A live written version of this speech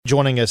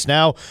Joining us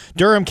now,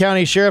 Durham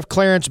County Sheriff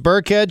Clarence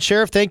Birkhead.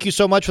 Sheriff, thank you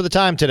so much for the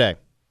time today.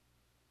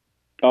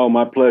 Oh,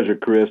 my pleasure,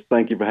 Chris.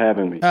 Thank you for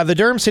having me. The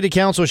Durham City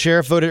Council,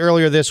 Sheriff, voted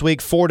earlier this week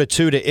 4-2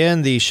 to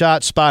end the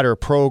ShotSpotter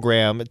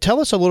program.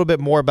 Tell us a little bit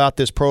more about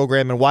this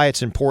program and why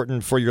it's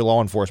important for your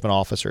law enforcement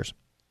officers.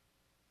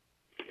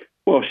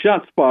 Well,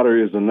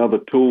 ShotSpotter is another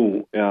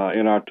tool in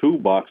our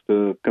toolbox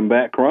to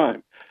combat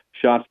crime.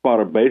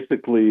 ShotSpotter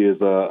basically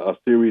is a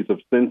series of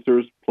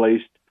sensors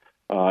placed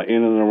in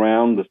and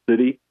around the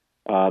city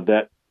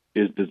that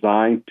is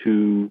designed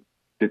to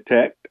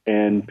detect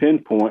and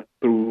pinpoint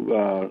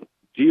through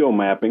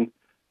geomapping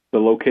the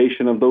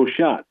location of those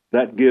shots.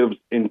 That gives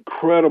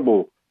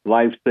incredible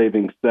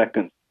life-saving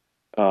seconds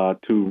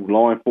to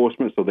law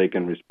enforcement so they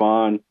can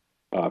respond,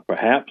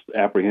 perhaps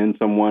apprehend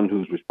someone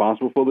who's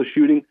responsible for the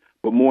shooting,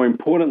 but more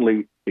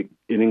importantly, it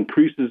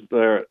increases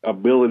their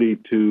ability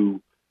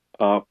to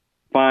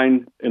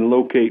find and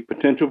locate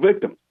potential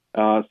victims.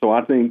 So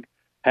I think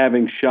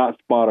having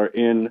ShotSpotter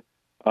in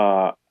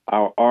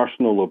our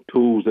arsenal of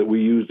tools that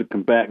we use to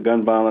combat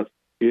gun violence,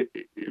 it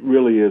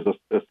really is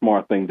a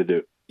smart thing to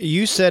do.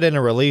 You said in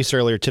a release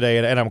earlier today,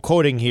 and I'm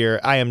quoting here,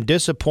 "I am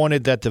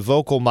disappointed that the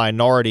vocal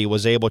minority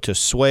was able to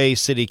sway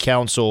City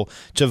Council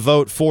to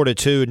vote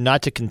 4-2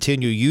 not to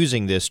continue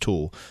using this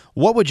tool."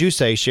 What would you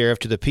say, Sheriff,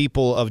 to the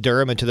people of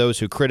Durham and to those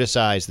who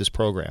criticize this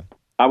program?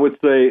 I would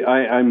say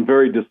I'm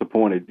very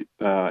disappointed,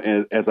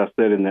 as I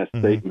said in that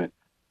statement.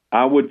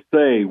 I would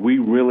say we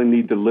really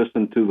need to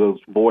listen to those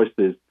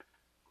voices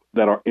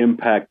that are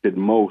impacted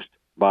most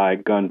by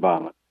gun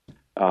violence.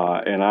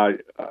 And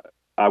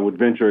I would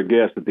venture a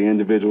guess that the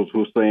individuals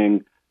who are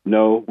saying,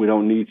 no, we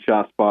don't need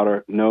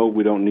ShotSpotter, no,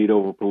 we don't need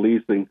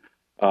over-policing,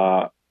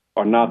 are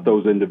not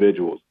those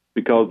individuals.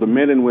 Because the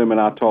men and women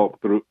I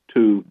talk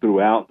to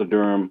throughout the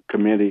Durham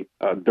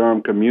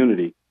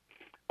community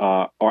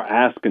are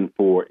asking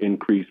for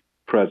increased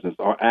presence,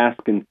 are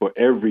asking for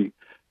every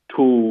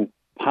tool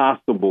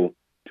possible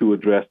to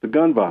address the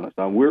gun violence.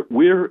 Now,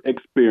 we're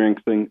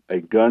experiencing a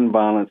gun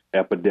violence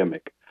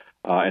epidemic,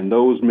 and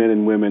those men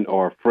and women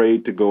are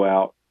afraid to go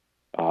out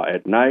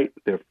at night.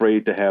 They're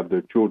afraid to have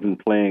their children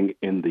playing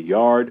in the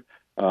yard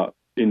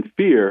in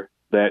fear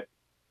that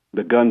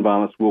the gun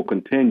violence will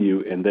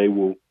continue and they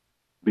will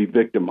be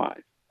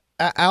victimized.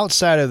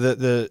 Outside of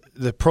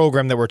the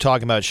program that we're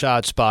talking about,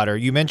 ShotSpotter,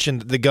 you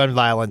mentioned the gun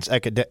violence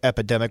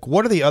epidemic.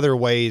 What are the other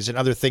ways and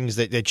other things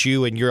that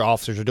you and your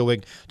officers are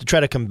doing to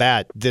try to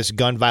combat this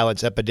gun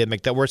violence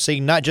epidemic that we're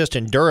seeing not just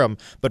in Durham,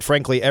 but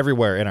frankly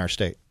everywhere in our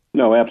state?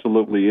 No,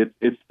 absolutely.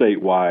 It's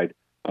statewide.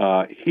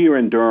 Here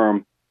in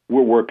Durham,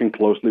 we're working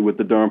closely with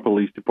the Durham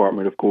Police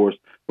Department, of course,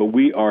 but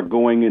we are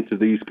going into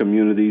these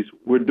communities.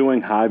 We're doing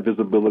high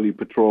visibility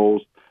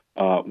patrols.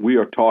 We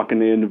are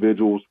talking to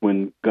individuals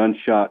when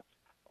gunshots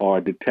are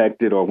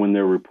detected or when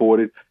they're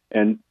reported.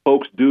 And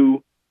folks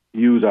do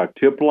use our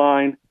tip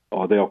line,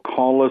 or they'll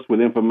call us with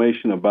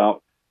information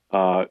about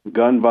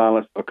gun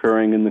violence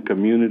occurring in the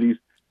communities.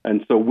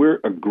 And so we're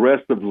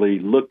aggressively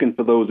looking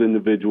for those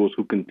individuals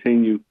who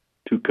continue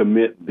to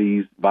commit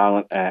these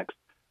violent acts,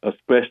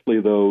 especially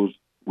those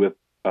with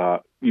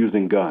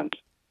using guns.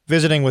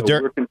 Visiting with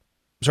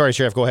Sorry,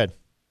 Sheriff, go ahead.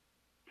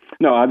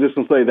 No, I was just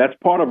going to say that's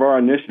part of our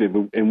initiative,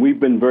 and we've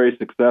been very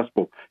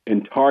successful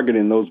in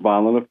targeting those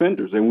violent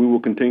offenders, and we will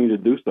continue to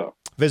do so.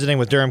 Visiting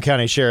with Durham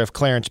County Sheriff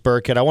Clarence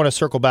Birkhead. I want to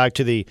circle back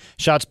to the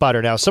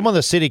ShotSpotter now. Some of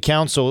the city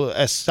council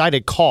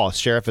cited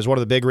cost, Sheriff, as one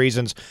of the big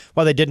reasons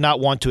why they did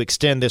not want to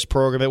extend this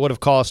program. It would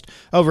have cost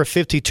over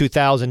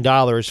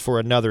 $52,000 for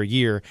another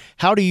year.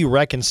 How do you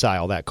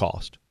reconcile that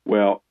cost?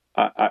 Well,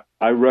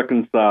 I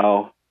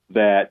reconcile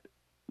that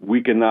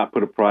we cannot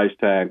put a price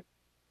tag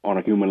on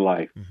a human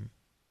life. Mm-hmm.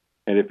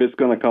 And if it's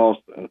going to cost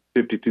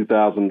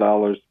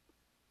 $52,000,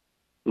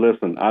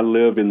 listen, I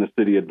live in the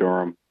city of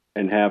Durham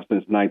and have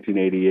since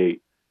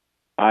 1988.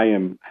 I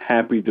am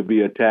happy to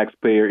be a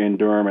taxpayer in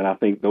Durham, and I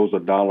think those are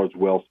dollars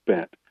well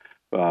spent.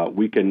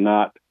 We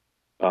cannot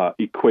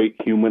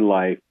equate human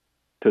life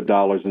to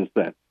dollars and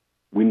cents.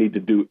 We need to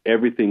do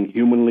everything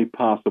humanly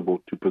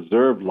possible to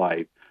preserve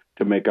life,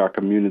 to make our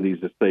communities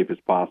as safe as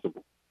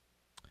possible.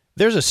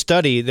 There's a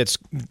study that's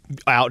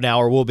out now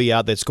or will be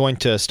out that's going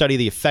to study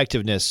the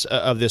effectiveness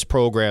of this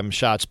program,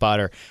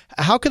 ShotSpotter.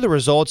 How could the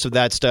results of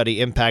that study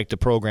impact the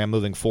program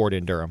moving forward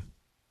in Durham?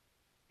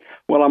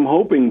 Well, I'm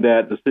hoping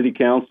that the City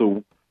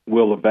Council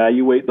will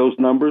evaluate those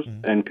numbers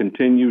and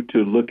continue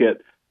to look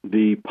at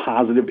the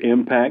positive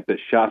impact that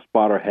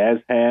ShotSpotter has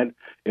had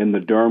in the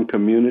Durham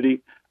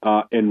community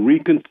and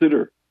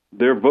reconsider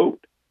their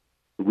vote,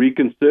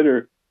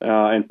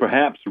 and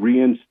perhaps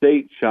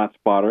reinstate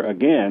ShotSpotter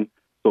again,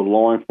 so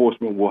law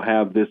enforcement will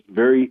have this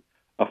very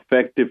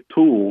effective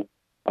tool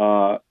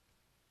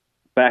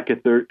back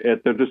at their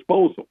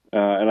disposal.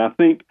 And I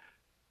think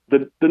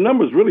the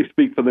numbers really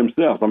speak for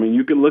themselves. I mean,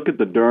 you can look at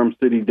the Durham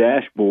City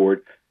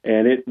dashboard,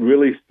 and it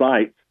really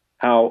cites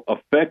how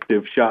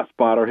effective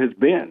ShotSpotter has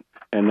been.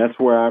 And that's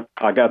where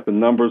I got the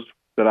numbers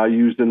that I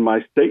used in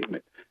my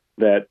statement,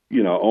 that,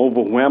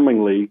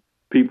 overwhelmingly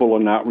people are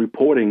not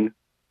reporting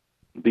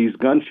these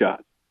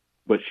gunshots.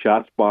 but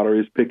ShotSpotter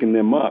is picking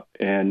them up.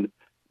 And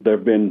there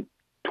have been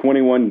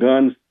 21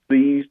 guns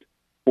seized,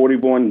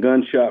 41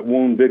 gunshot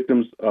wound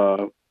victims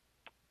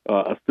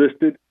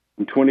assisted,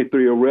 and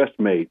 23 arrests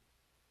made.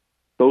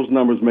 Those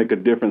numbers make a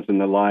difference in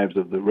the lives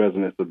of the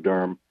residents of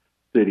Durham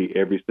City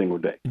every single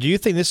day. Do you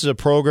think this is a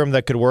program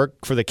that could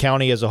work for the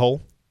county as a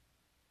whole?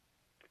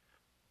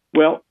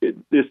 Well,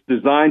 it's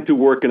designed to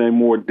work in a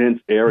more dense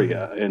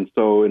area. And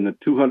so in the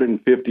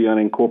 250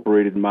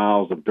 unincorporated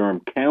miles of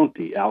Durham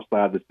County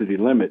outside the city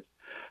limits,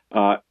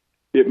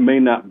 it may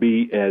not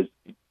be as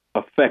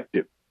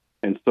effective.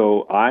 And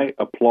so I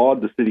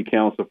applaud the city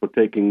council for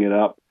taking it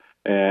up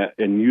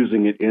and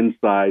using it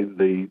inside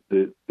the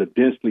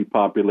densely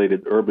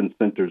populated urban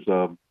centers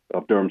of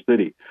Durham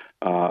City.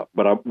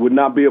 But I would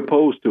not be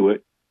opposed to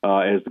it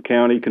as the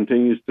county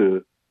continues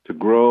to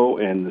grow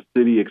and the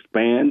city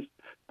expands.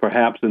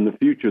 Perhaps in the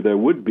future there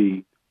would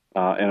be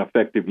an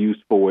effective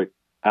use for it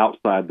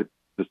outside the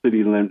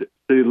city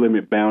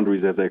limit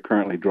boundaries as they're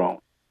currently drawn.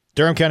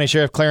 Durham County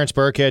Sheriff Clarence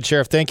Birkhead.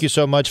 Sheriff, thank you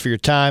so much for your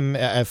time,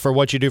 for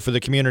what you do for the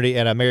community,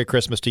 and a Merry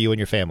Christmas to you and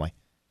your family.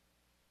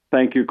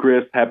 Thank you,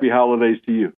 Chris. Happy holidays to you.